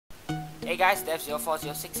Hey guys,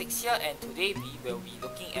 Dev04066 here, and today we will be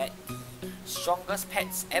looking at the strongest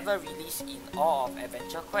pets ever released in all of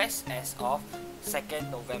Adventure Quest as of 2nd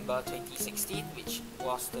November 2016, which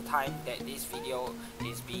was the time that this video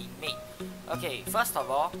is being made. Okay, first of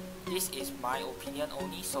all, this is my opinion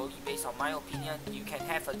only, solely based on my opinion. You can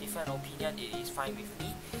have a different opinion, it is fine with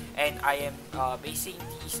me. And I am basing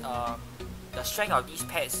these the strength of these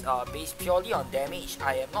pets based purely on damage.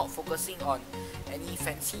 I am not focusing on any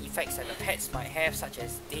fancy effects that the pets might have, such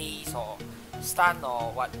as daze or stun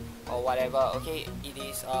or whatever. Okay, it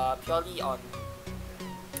is purely on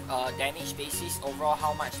damage basis. Overall,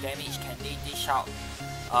 how much damage can they dish out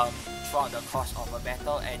throughout the course of a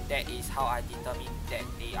battle, and that is how I determine that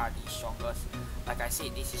they are the strongest. Like I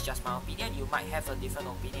said, this is just my opinion. You might have a different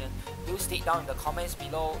opinion. Do state down in the comments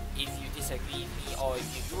below if you disagree with me or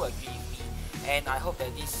if you do agree with me. And I hope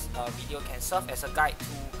that this video can serve as a guide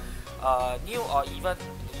to new or even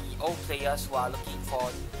the old players who are looking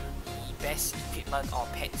for the best equipment or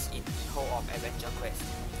pets in the whole of Adventure Quest.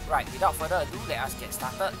 Right, without further ado, let us get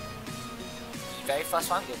started. The very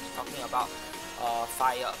first one we'll be talking about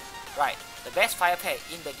fire. Right, the best fire pet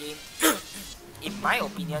in the game, in my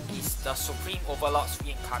opinion, is the Supreme Overlord's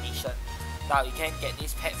Reincarnation. Now you can get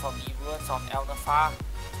this pet from the Ruins of Elnafar,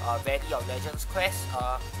 Valley of Legends quest.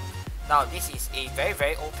 Now this is a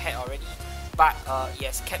very old pet already, but it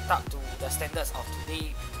has kept up to the standards of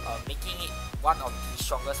today, making it one of the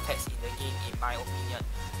strongest pets in the game in my opinion.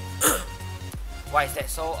 Why is that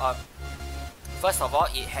so? First of all,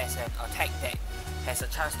 it has an attack that has a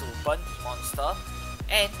chance to burn the monster,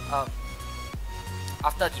 and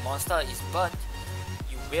after the monster is burnt,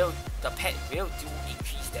 the pet will do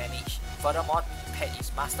increased damage. Furthermore, the pet is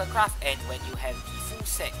Mastercraft, and when you have the full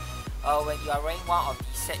set, when you are wearing one of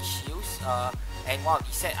the set shields and one of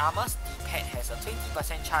the set armors, the pet has a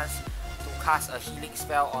 20% chance to cast a healing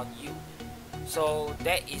spell on you. So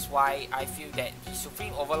that is why I feel that the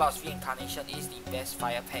Supreme Overlord's Reincarnation is the best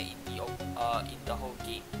fire pet in the whole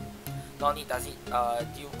game. Not only does it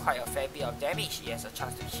deal quite a fair bit of damage, it has a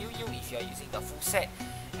chance to heal you if you are using the full set,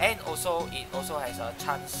 and also it also has a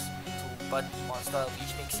chance to burn the monster,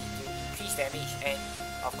 which makes it do increased damage, and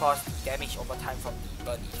of course the damage over time from the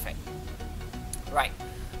burn effect. Right,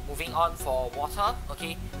 moving on for water.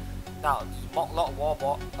 Okay, now the Moklord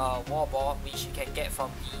Warball, which you can get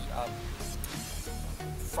from the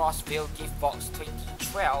Frostveil Gift Box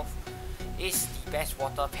 2012, is the best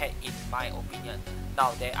water pet in my opinion.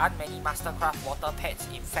 Now there aren't many Mastercraft water pets.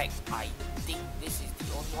 In fact, I think this is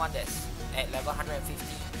the only one that's at level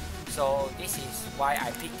 150. So this is why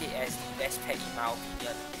I picked it as the best pet in my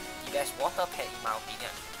opinion, the best water pet in my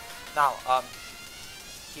opinion. Now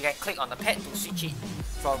you can click on the pet to switch it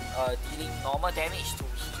from dealing normal damage to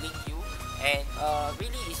healing you, and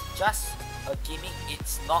really it's just a gimmick.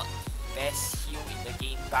 It's not the best heal in the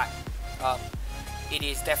game, but it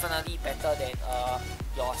is definitely better than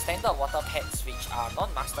your standard water pets, which are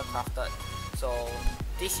non-mastercrafted. So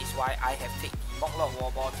this is why I have picked the Moklord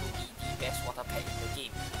Warball to be the best water pet in the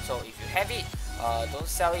game. So if you have it, don't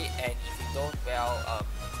sell it, and if you don't, well,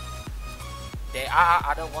 there are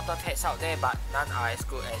other water pets out there, but none are as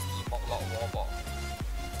good as the Moklord Warball.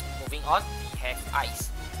 Moving on, we have Ice.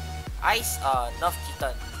 Ice Nerf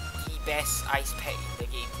Kitten, the best ice pet in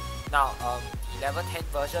the game. Now, the level 10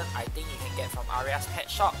 version, I think you can get from Aria's pet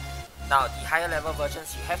shop. Now, the higher level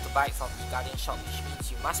versions, you have to buy it from the Guardian shop, which means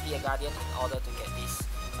you must be a Guardian in order to get this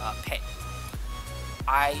pet.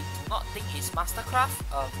 I do not think it's Mastercraft,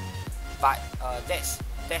 but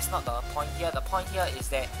that's not the point here. The point here is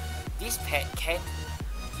that this pet can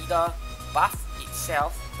either buff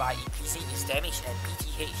itself by increasing its damage and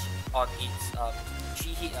PTH on its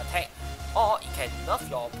 3-hit attack, or it can nerf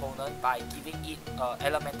your opponent by giving it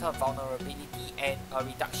elemental vulnerability and a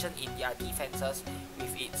reduction in their defenses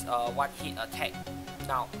with its 1-hit attack.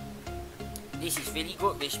 Now, this is really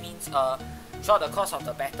good, which means throughout the course of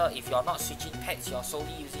the battle, if you're not switching pets, you're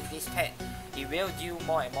solely using this pet, it will deal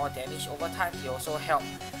more and more damage over time. It also helps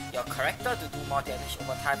your character to do more damage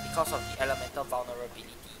over time because of the elemental vulnerability.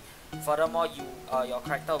 Furthermore, your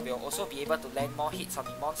character will also be able to land more hits on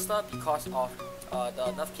the monster because of the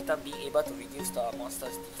Nerf Kitten being able to reduce the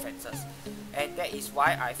monster's defenses. And that is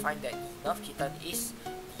why I find that the Nerf Kitten is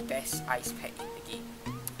the best ice pet in the game.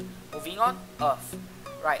 Moving on, Earth.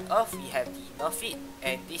 Right, Earth, we have the Nerf It,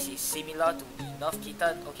 and this is similar to the Nerf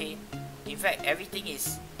Kitten. Okay, in fact, everything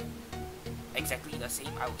is exactly the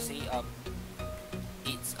same. I would say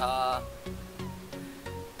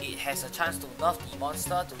it has a chance to nerf the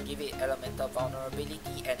monster to give it elemental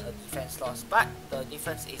vulnerability and a defense loss, but the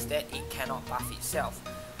difference is that it cannot buff itself.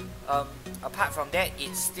 apart from that,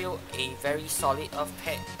 it's still a very solid earth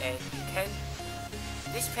pet, and you can,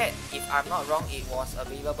 this pet, if I'm not wrong, it was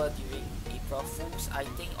available during April Fools, I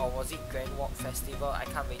think, or was it Grand Walk Festival, I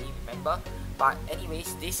can't really remember. But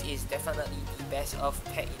anyways, this is definitely the best earth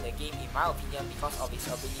pet in the game in my opinion because of its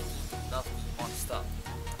ability to nerf the monster.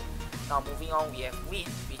 Now moving on, we have Wind,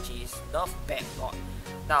 which is nerf Battleon.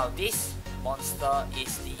 Now this monster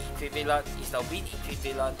is the equivalent, is the Wind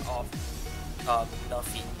equivalent of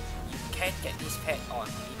nerfing. You can get this pet on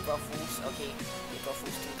April Fools, okay, April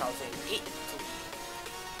Fools 2008 to be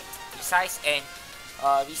precise, and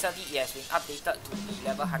recently it has been updated to the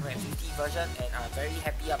level 150 version, and I'm very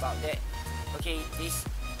happy about that. Okay, this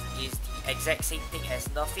is the exact same thing as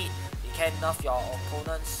nerf it. You can nerf your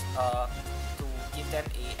opponents to give them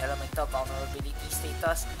a elemental vulnerability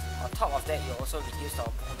status. On top of that, you also reduce the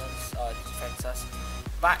opponent's defenses.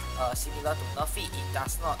 But similar to nerf it,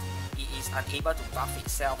 it is unable to buff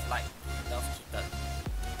itself like nerf kitten.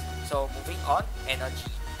 So moving on,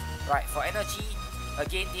 energy. Right, for energy,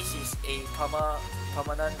 again this is a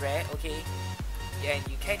permanent rare, okay, and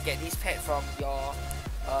you can get this pet from your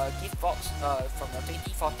gift box, from your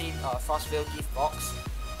 2014 Frostvale gift box,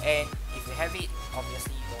 and if you have it,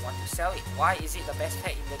 obviously you don't want to sell it. Why is it the best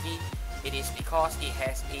pet in the game? It is because it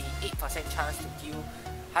has a 8% chance to deal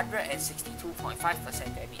 162.5%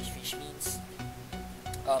 damage, which means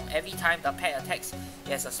every time the pet attacks,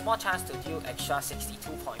 it has a small chance to deal extra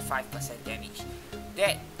 62.5% damage.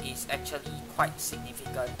 That is actually quite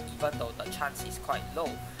significant, even though the chance is quite low,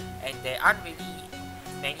 and there aren't really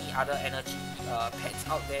many other energy pets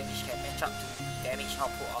out there which can match up to the damage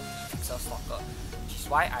output of the Pixel Stalker, which is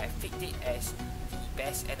why I picked it as the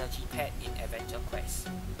best energy pet in Adventure Quest.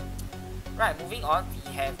 Right, moving on,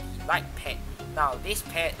 we have the Light Pet. Now this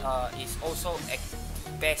pet is also the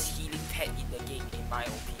best healing pet in the game in my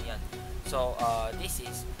opinion. So this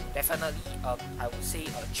is definitely I would say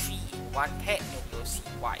a 3-in-1 pet, and you'll see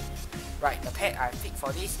why. Right, the pet I picked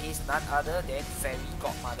for this is none other than Fairy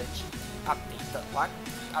Godmother G, the updated one,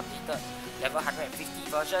 the updated level 150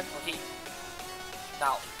 version. Okay,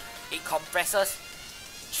 now it compresses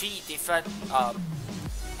 3 different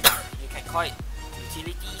you can call it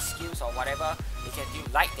utility skills or whatever. It can do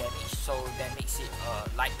light damage, so that makes it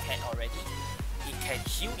a light pet already. It can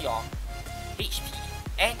heal your HP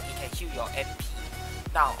and it can heal your MP.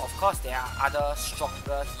 Now of course there are other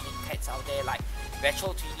stronger healing pets out there like Retro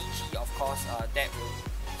 3DG, of course, that will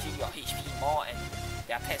heal your HP more, and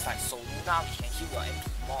there are pets like Soluna which can heal your MP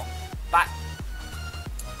more. But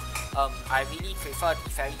I really prefer the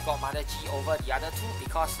Fairy Godmother G over the other two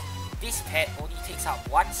because this pet only takes up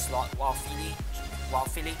 1 slot while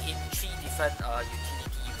filling in 3 different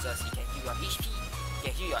utility users. It can heal your HP, it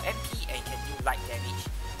can heal your MP, and it can do light damage.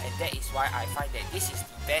 And that is why I find that this is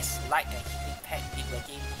the best light and healing pet in the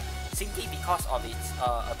game, simply because of its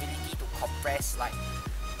ability to compress like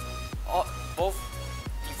both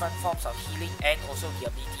different forms of healing and also the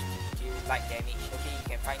ability to deal light damage. Okay, you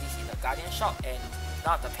can find this in the Guardian shop, and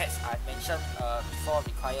none of the pets I mentioned before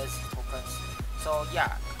requires tokens. So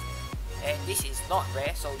yeah, and this is not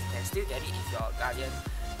rare, so you can still get it if you're a Guardian.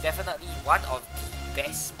 Definitely one of the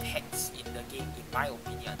best pets in the game in my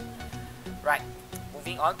opinion. Right,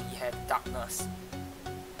 moving on, we have Darkness.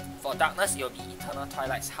 For Darkness, it will be Eternal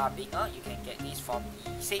Twilight's Harbinger. You can get this from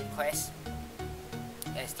the same quest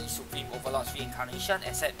as the Supreme Overlord's Reincarnation,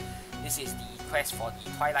 except this is the quest for the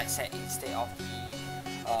Twilight set instead of the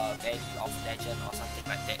Valley of Legend or something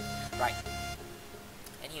like that. Right.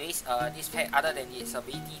 Anyways, this pet, other than its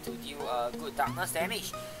ability to deal good darkness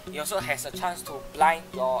damage, it also has a chance to blind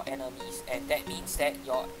your enemies, and that means that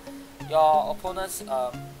your opponents,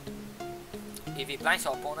 if it blinds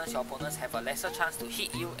your opponents have a lesser chance to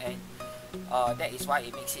hit you, and that is why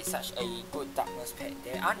it makes it such a good darkness pet.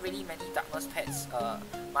 There aren't really many darkness pets,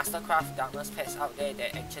 Mastercraft darkness pets out there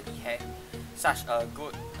that actually have such a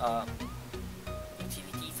good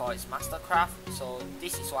utility for its Mastercraft. So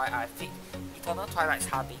this is why I picked Eternal Twilight's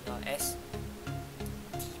Harbinger as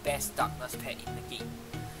the best darkness pet in the game.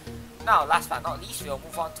 Now, last but not least, we'll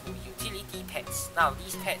move on to utility pets. Now,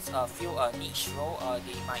 these pets fill a niche role.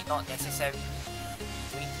 They might not necessarily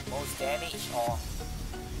be doing the most damage or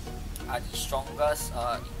are the strongest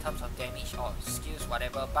in terms of damage or skills,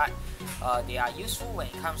 whatever, but they are useful when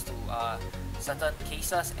it comes to certain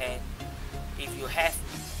cases. And if you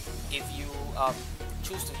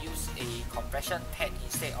choose to use a compression pet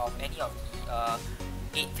instead of any of the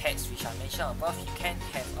 8 pets which I mentioned above, you can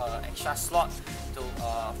have an extra slot to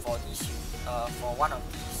for one of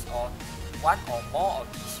these or one or more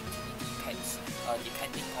of these utility pets,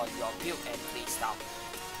 depending on your build and playstyle.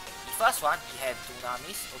 The first one, we have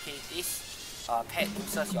Dunamis. Okay, this pet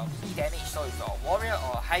boosts your melee damage. So if you're a warrior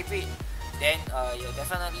or a hybrid, then you'll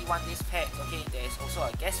definitely want this pet. Okay, there is also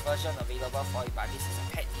a guest version available for it, but this is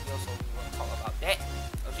a pet video, so we won't talk about that.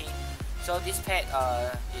 Okay, so this pet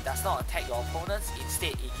it does not attack your opponents.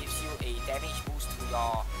 Instead, it gives you a damage boost to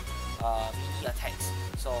your melee attacks.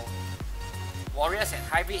 So warriors and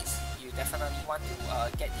hybrids, you definitely want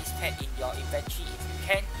to get this pet in your inventory if you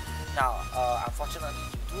can. Now, unfortunately,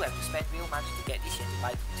 you do have to spend real money to get this. You have to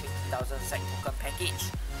buy the 20,000 SEC token package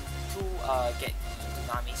to get the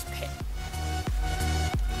Dunamis pet.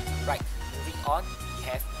 Right, moving on, we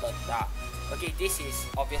have Lenda. Okay, this is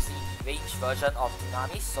obviously the range version of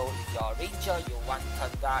Dunamis. So if you're a ranger, you want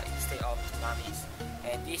Lenda instead of Dunamis.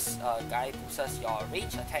 And this guy boosts your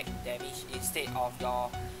range attack damage instead of your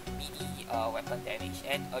melee weapon damage.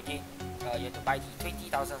 And again, you have to buy the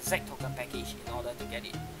 20,000 SEC token package in order to get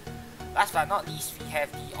it. Last but not least, we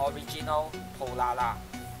have the original Polala.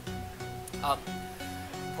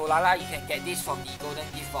 Polala, you can get this from the Golden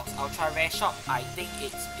Gift Box Ultra Rare shop. I think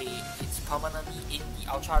it's permanently in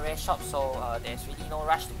the Ultra Rare shop, so there's really no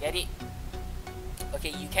rush to get it. Okay,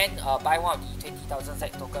 you can buy one of the 20,000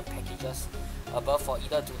 SEC token packages above for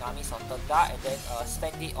either Dunamis or Tenda, and then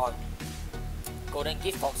spend it on Golden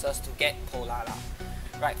Gift Boxes to get Polala.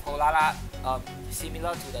 Right, Polala,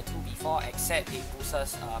 similar to the two before, except it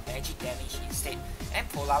boosts magic damage instead. And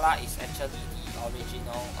Polala is actually the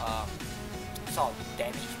original sort of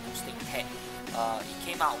damage boosting pet. It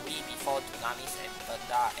came out way before Dunamis and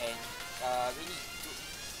Tenda, and really,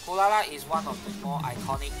 Polala is one of the more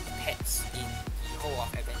iconic pets in the whole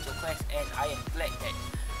of Adventure Quest, and I am glad that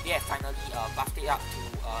they have finally buffed it up to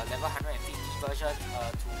level 150 version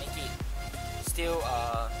to make it still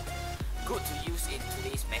good to use in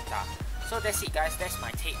today's meta. So that's it guys, that's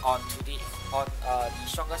my take on today on the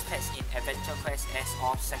strongest pets in Adventure Quest as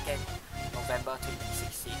of 2nd November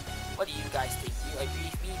 2016. What do you guys think? Do you agree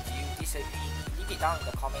with me? Do you disagree? Leave it down in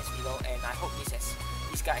the comments below, and I hope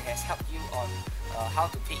this guide has helped you on how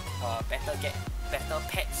to pick better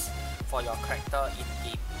pets for your character in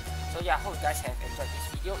game. So yeah, I hope you guys have enjoyed this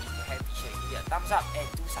video. If you have, be sure to give it a thumbs up and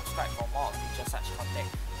do subscribe for more of future such content.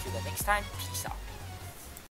 Till the next time, peace out.